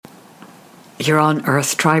You're on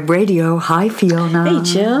Earth Tribe Radio. Hi, Fiona. Hey,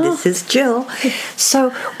 Jill. This is Jill.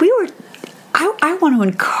 So I want to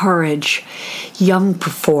encourage young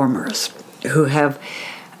performers who have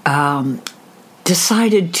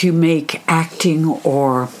decided to make acting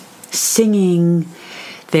or singing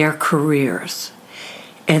their careers.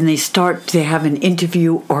 And they have an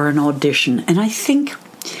interview or an audition. And I think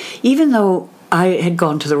even though I had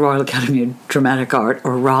gone to the Royal Academy of Dramatic Art,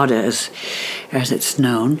 or RADA as it's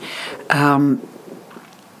known,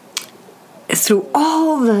 through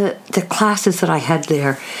all the classes that I had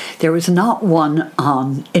there was not one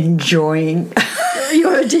on enjoying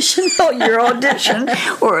Your audition? your audition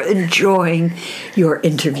or enjoying your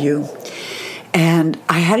interview. And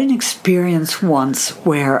I had an experience once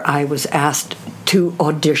where I was asked to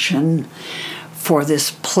audition for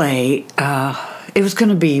this play. It was going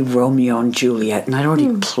to be Romeo and Juliet, and I'd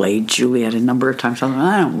already played Juliet a number of times. I thought,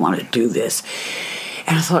 I don't want to do this.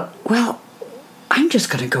 And I thought, well, I'm just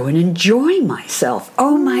going to go and enjoy myself.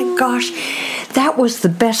 Oh my gosh, that was the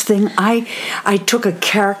best thing. I took a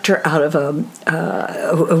character out of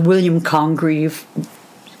a William Congreve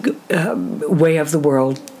Way of the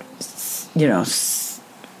World,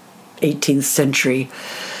 18th century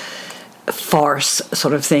farce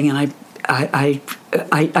sort of thing, and I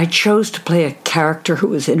chose to play a character who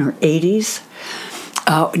was in her 80s,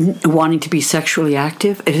 wanting to be sexually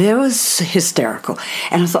active. It was hysterical.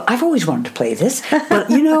 And I thought, I've always wanted to play this, but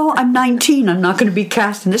I'm 19. I'm not going to be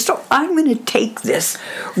cast in this, so I'm going to take this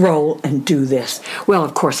role and do this. Well,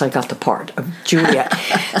 of course, I got the part of Juliet.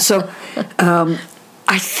 So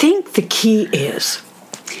I think the key is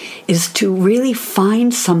to really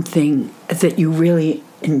find something that you really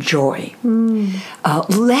enjoy.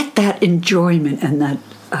 Let that enjoyment and that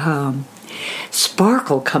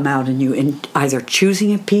sparkle come out in you in either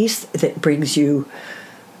choosing a piece that brings you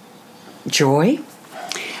joy.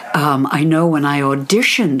 I know when I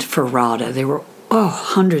auditioned for RADA, there were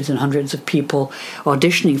hundreds and hundreds of people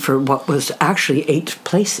auditioning for what was actually 8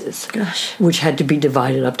 places. Gosh. Which had to be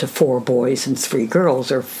divided up to 4 boys and 3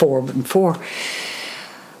 girls, or 4 and 4.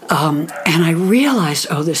 And I realized,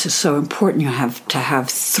 this is so important. You have to have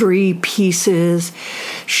 3 pieces,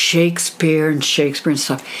 Shakespeare and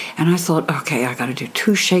stuff. And I thought, okay, I got to do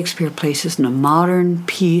 2 Shakespeare places and a modern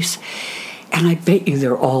piece. And I bet you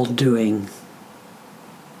they're all doing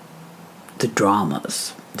the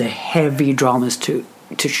dramas, the heavy dramas to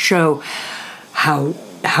show how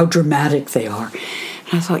dramatic they are.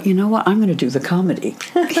 I thought, you know what, I'm going to do the comedy,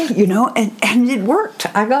 and it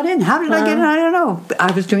worked. I got in. How did I get in? I don't know.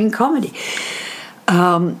 I was doing comedy.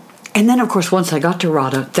 And then, of course, once I got to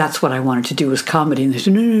RADA, that's what I wanted to do was comedy. And they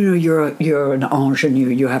said, no, you're an ingenue.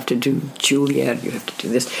 You have to do Juliet. You have to do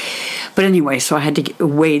this. But anyway, so I had to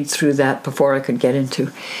wade through that before I could get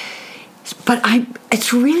into. But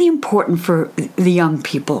it's really important for the young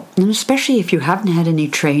people, and especially if you haven't had any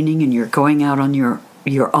training and you're going out on your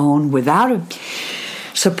own without a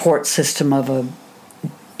support system of a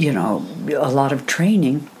lot of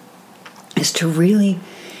training, is to really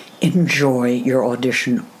enjoy your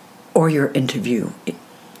audition or your interview.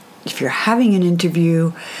 If you're having an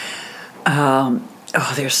interview,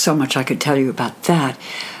 there's so much I could tell you about that,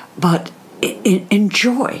 but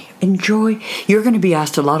enjoy. You're going to be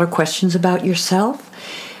asked a lot of questions about yourself,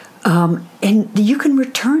 and you can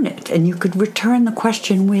return it, and you could return the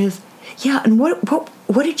question with, and what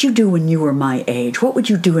did you do when you were my age? What would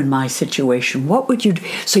you do in my situation? What would you do?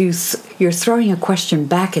 So you're throwing a question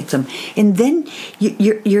back at them, and then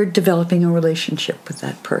you're developing a relationship with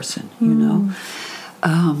that person, who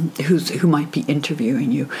might be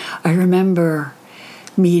interviewing you. I remember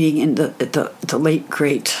meeting in the late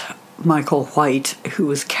great Michael White, who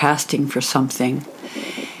was casting for something,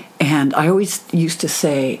 and I always used to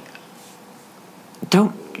say,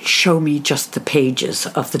 don't show me just the pages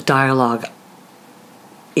of the dialogue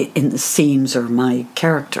in the scenes or my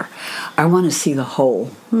character. I want to see the whole.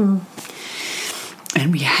 And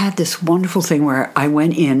we had this wonderful thing where I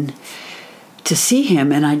went in to see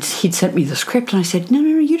him, and he'd sent me the script, and I said, no,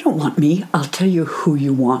 you don't want me. I'll tell you who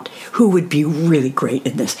you want, who would be really great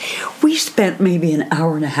in this. We spent maybe an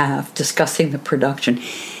hour and a half discussing the production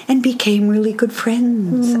and became really good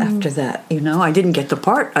friends after that. I didn't get the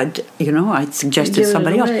part. I suggested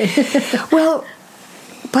somebody else. Well,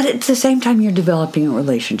 but at the same time, you're developing a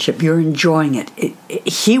relationship. You're enjoying it.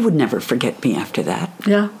 He would never forget me after that.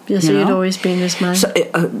 Yeah, so you'd always been his man. So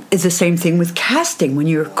it's the same thing with casting. When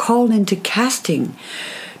you're called into casting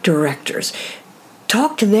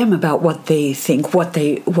talk to them about what they think, what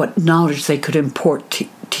knowledge they could import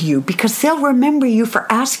to you because they'll remember you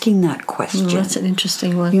for asking that question. That's an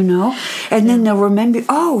interesting one. And then they'll remember,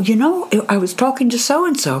 I was talking to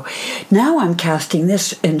so-and-so. Now I'm casting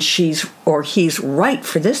this and she's or he's right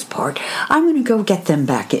for this part. I'm going to go get them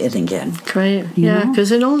back in again. Great. Yeah,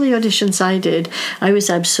 because in all the auditions I did, I was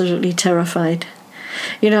absolutely terrified.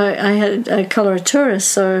 I had a coloratura,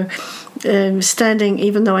 so standing,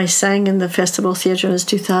 even though I sang in the festival theatre, it was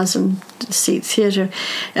 2,000-seat theatre,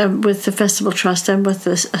 with the Festival Trust and with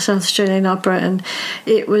the South Australian Opera, and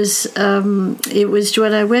it was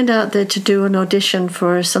when I went out there to do an audition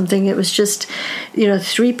for something, it was just,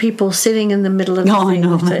 3 people sitting in the middle of the thing,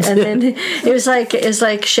 and then it was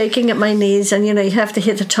like shaking at my knees, and you have to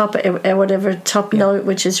hit the top note,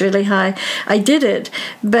 which is really high. I did it,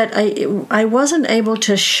 but I wasn't able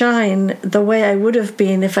to shine the way I would have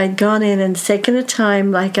been if I'd gone in and taken a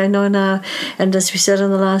time like I know now, and as we said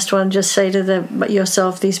on the last one, just say to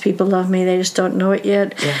yourself, these people love me, they just don't know it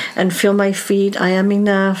yet, and feel my feet, I am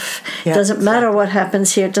enough. Doesn't matter what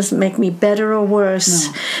happens here, it doesn't make me better or worse,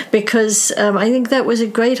 because I think that was a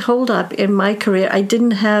great hold-up in my career. I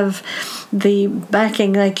didn't have the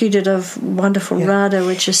backing like you did of wonderful RADA,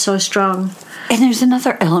 which is so strong. And there's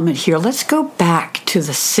another element here. Let's go back to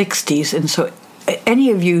the 60s, and so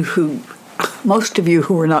most of you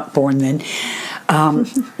who were not born then,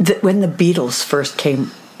 when the Beatles first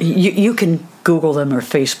came, you can Google them or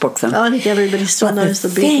Facebook them. I think everybody still knows the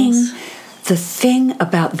Beatles. The thing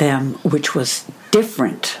about them, which was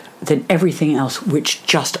different than everything else, which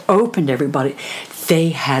just opened everybody, they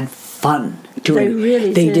had fun doing it.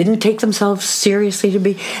 Really They didn't take themselves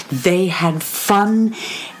seriously they had fun,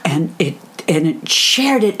 and it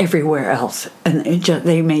shared it everywhere else, and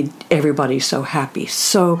they made everybody so happy.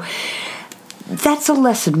 So that's a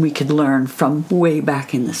lesson we could learn from way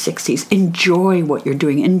back in the 60s. Enjoy what you're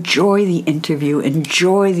doing. Enjoy the interview.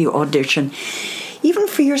 Enjoy the audition. Even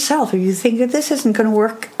for yourself, if you think that this isn't going to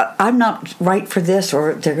work, I'm not right for this,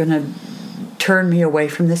 or they're going to turn me away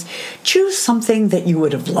from this, choose something that you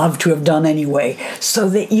would have loved to have done anyway, so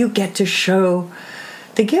that you get to show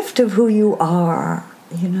the gift of who you are.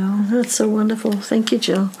 That's so wonderful. Thank you,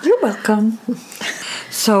 Jill. You're welcome.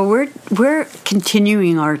 So we're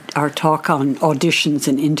continuing our talk on auditions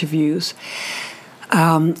and interviews,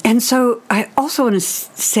 and so I also want to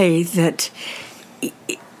say that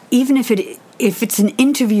even if it's an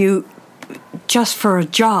interview just for a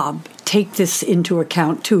job, take this into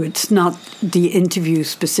account too. It's not the interview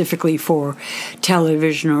specifically for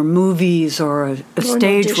television or movies or a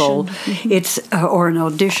stage role. It's or an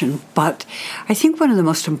audition. But I think one of the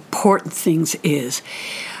most important things is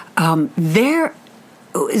the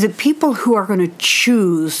people who are going to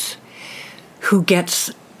choose who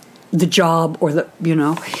gets the job or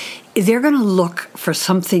they're going to look for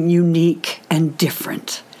something unique and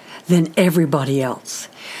different than everybody else.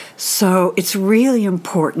 So it's really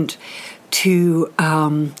important to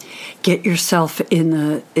get yourself in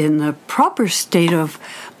the proper state of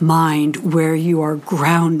mind where you are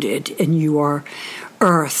grounded and you are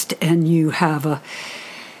earthed and you have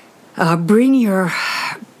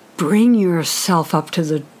bring yourself up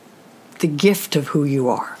to the gift of who you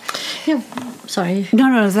are. Yeah, sorry.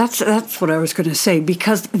 No, that's what I was going to say,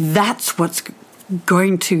 because that's what's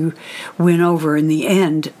going to win over in the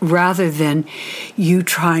end, rather than you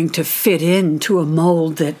trying to fit into a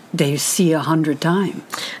mold that they see 100 times.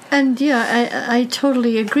 And I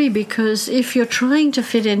totally agree, because if you're trying to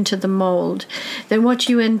fit into the mold, then what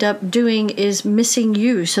you end up doing is missing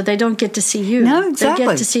you, so they don't get to see you. No, exactly.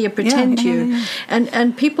 They get to see a pretend you. Yeah.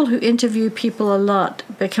 And people who interview people a lot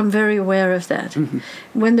become very aware of that. Mm-hmm.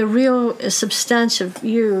 When the real substantive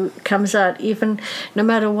you comes out, even no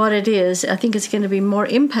matter what it is, I think it's going to be more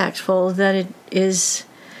impactful than it is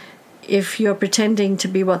if you're pretending to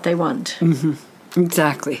be what they want. Mm-hmm.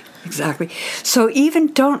 Exactly. So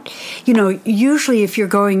even usually if you're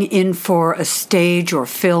going in for a stage or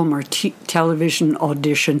film or television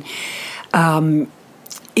audition,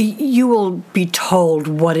 you will be told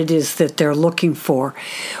what it is that they're looking for.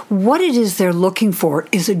 What it is they're looking for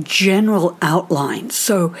is a general outline.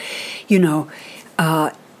 So, if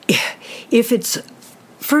it's,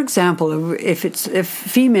 for example, if it's a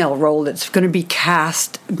female role that's going to be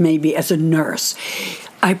cast maybe as a nurse,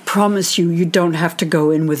 I promise you don't have to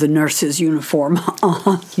go in with a nurse's uniform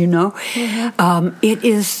on, Mm-hmm. It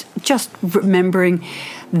is just remembering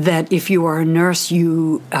that if you are a nurse,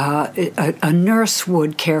 a nurse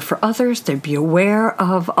would care for others. They'd be aware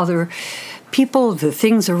of other people, the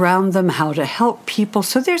things around them, how to help people.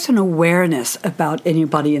 So there's an awareness about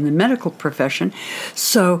anybody in the medical profession.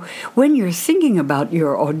 So when you're thinking about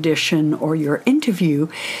your audition or your interview,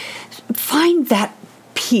 find that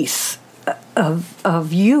piece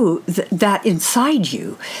of you that inside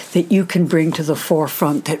you that you can bring to the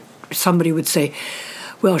forefront. That somebody would say,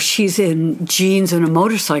 well, she's in jeans and a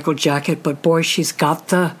motorcycle jacket, but boy, she's got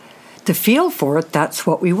the feel for it. That's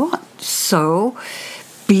what we want. So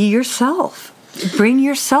be yourself. Bring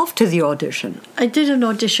yourself to the audition. I did an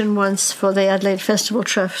audition once for the Adelaide Festival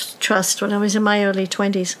Trust when I was in my early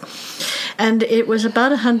 20s. And it was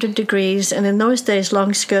about 100 degrees, and in those days,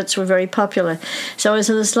 long skirts were very popular. So I was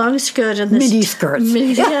in this long skirt and this... Midi skirts.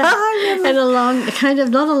 And a long, kind of,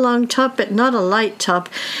 not a long top, but not a light top.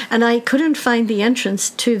 And I couldn't find the entrance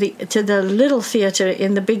to the little theatre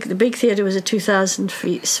in the big theatre was a 2,000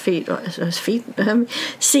 seat.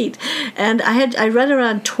 And I ran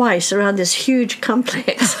around twice around this huge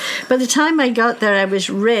complex. By the time I got there, I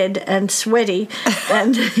was red and sweaty,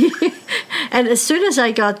 and and as soon as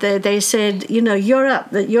I got there, they said, you're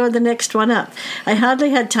up, that you're the next one up. I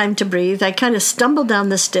hardly had time to breathe. I kind of stumbled down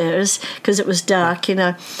the stairs because it was dark.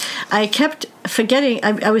 I kept forgetting.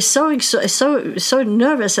 I was so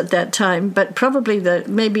nervous at that time, but probably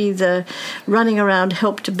maybe the running around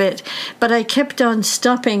helped a bit. But I kept on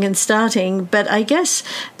stopping and starting. But I guess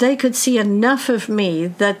they could see enough of me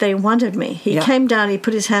that they wanted me. He came down, he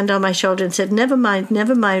put his hand on my shoulder and said, never mind,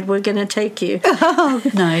 we're going to take you. Oh,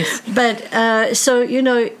 nice. But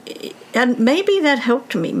and maybe that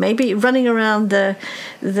helped me. Maybe running around the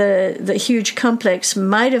huge complex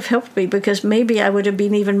might have helped me, because maybe I would have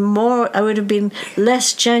been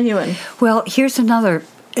less genuine. Well, here's another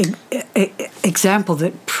example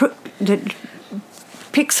that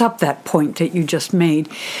picks up that point that you just made.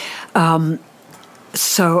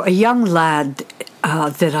 So a young lad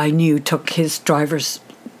that I knew took his driver's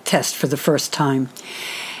test for the first time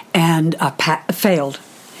and failed.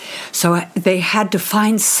 So they had to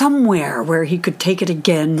find somewhere where he could take it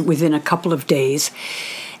again within a couple of days.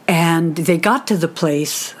 And they got to the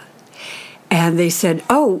place and they said,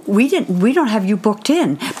 oh, we don't have you booked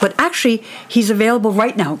in, but actually he's available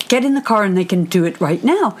right now. Get in the car and they can do it right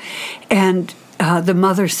now. And the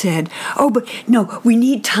mother said, oh, but no, we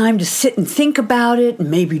need time to sit and think about it and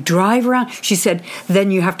maybe drive around. She said, then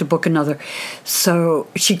you have to book another. So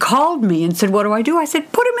she called me and said, what do I do? I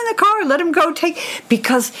said, put him in the car, let him go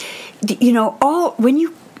because,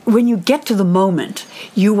 when you get to the moment,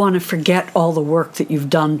 you want to forget all the work that you've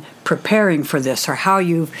done preparing for this, or how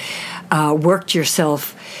you've worked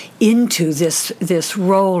yourself into this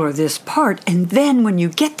role or this part. And then when you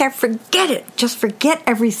get there, forget it. Just forget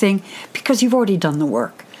everything, because you've already done the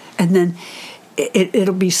work. And then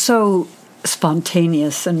it'll be so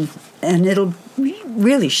spontaneous, and it'll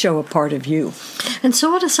really show a part of you. And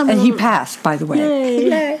so what are some he passed, by the way.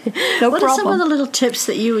 Yay. What are some of the little tips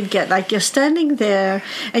that you would get? Like, you're standing there,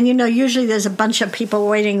 and usually there's a bunch of people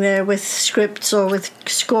waiting there with scripts or with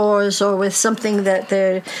scores or with something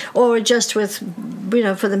or just with,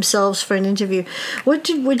 for themselves for an interview. What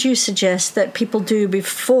would you suggest that people do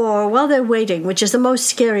while they're waiting, which is the most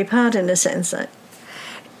scary part in a sense?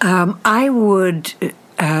 I would...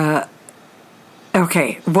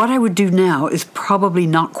 Okay, what I would do now is probably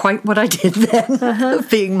not quite what I did then,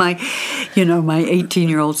 being my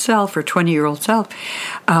 18-year-old self or 20-year-old self.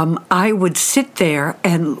 I would sit there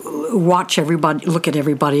and look at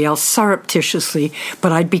everybody else surreptitiously,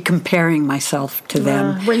 but I'd be comparing myself to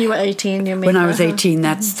them. When you were 18, you mean? When I was 18,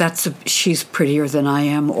 she's prettier than I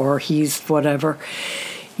am, or he's whatever.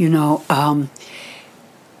 Now,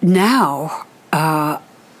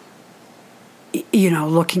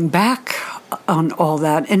 looking back on all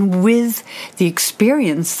that, and with the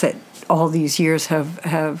experience that all these years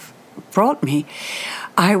have brought me,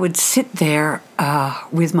 I would sit there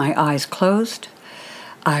with my eyes closed.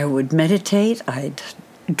 I would meditate. I'd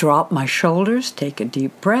drop my shoulders, take a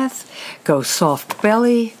deep breath, go soft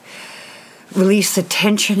belly, release the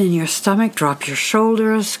tension in your stomach, drop your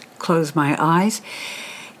shoulders, close my eyes,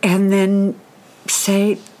 and then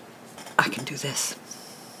say, I can do this.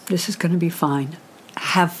 This is going to be fine.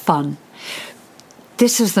 Have fun.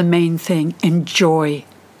 This is the main thing. Enjoy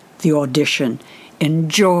the audition.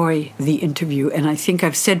 Enjoy the interview. And I think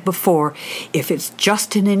I've said before, if it's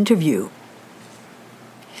just an interview,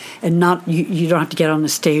 and not you don't have to get on a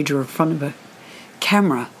stage or in front of a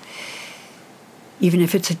camera, even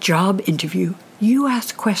if it's a job interview, you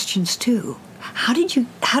ask questions too. How did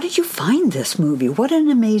you find this movie? What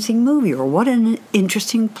an amazing movie, or what an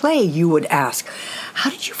interesting play, you would ask.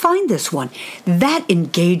 How did you find this one? That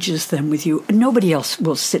engages them with you. Nobody else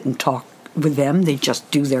will sit and talk with them. They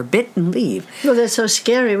just do their bit and leave. Well, that's so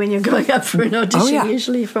scary when you're going up for an audition,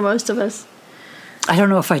 usually for most of us. I don't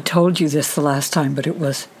know if I told you this the last time, but it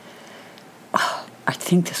was, I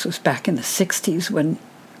think this was back in the 60s when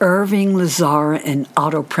Irving Lazar and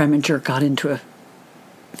Otto Preminger got into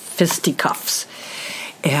fisticuffs.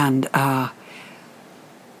 And I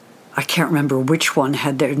can't remember which one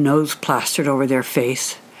had their nose plastered over their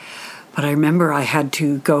face. But I remember I had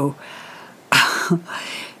to go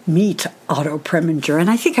meet Otto Preminger. And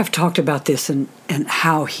I think I've talked about this and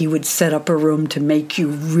how he would set up a room to make you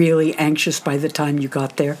really anxious by the time you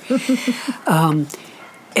got there.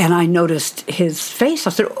 And I noticed his face. I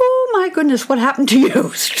said, "Oh, my goodness, what happened to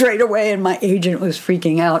you?" Straight away. And my agent was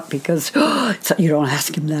freaking out because you don't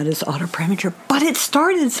ask him that as Otto Preminger. But it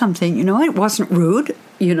started something, It wasn't rude,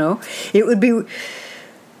 It would be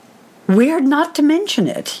weird not to mention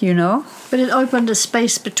it, But it opened a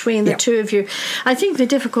space between the two of you. I think the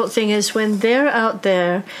difficult thing is when they're out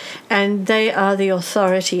there and they are the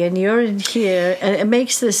authority and you're in here, and it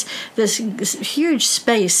makes this huge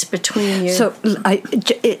space between you. So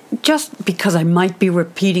just because I might be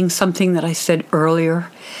repeating something that I said earlier,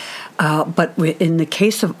 but in the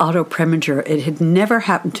case of Otto Preminger, it had never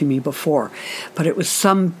happened to me before, but it was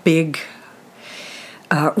some big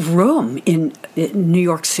room in New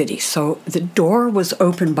York City. So the door was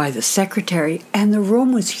opened by the secretary, and the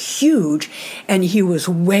room was huge, and he was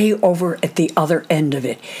way over at the other end of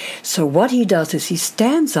it. So what he does is he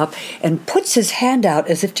stands up and puts his hand out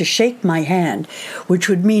as if to shake my hand, which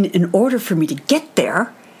would mean in order for me to get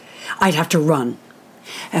there, I'd have to run.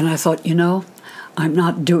 And I thought, I'm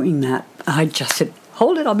not doing that. I just said,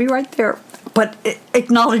 "Hold it, I'll be right there." But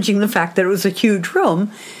acknowledging the fact that it was a huge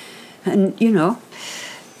room, and,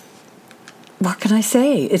 what can I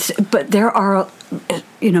say? But there are,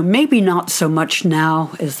 maybe not so much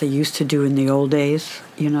now as they used to do in the old days,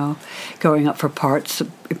 going up for parts.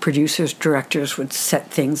 Producers, directors would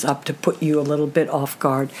set things up to put you a little bit off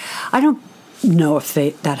guard. I don't know if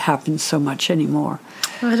that happens so much anymore.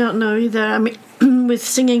 I don't know either. I mean, with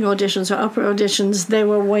singing auditions or opera auditions, they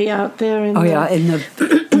were way out there. In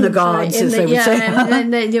the gods, as they would say.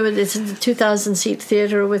 And it's a 2,000-seat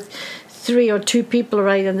theatre with 3 or 2 people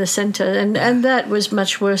right in the center, and that was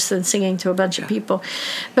much worse than singing to a bunch of people.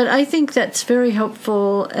 But I think that's very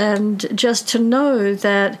helpful, and just to know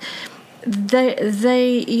that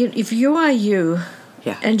if you are you,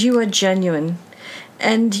 and you are genuine,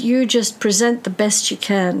 and you just present the best you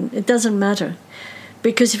can, it doesn't matter,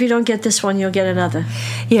 because if you don't get this one, you'll get another.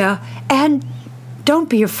 Yeah, and don't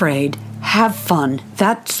be afraid. Have fun.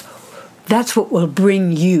 That's what will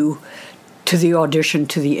bring you to the audition,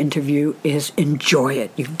 to the interview, is enjoy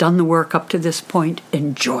it. You've done the work up to this point.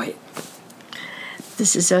 Enjoy it.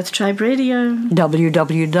 This is Earth Tribe Radio.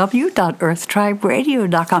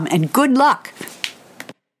 www.earthtriberadio.com. And good luck.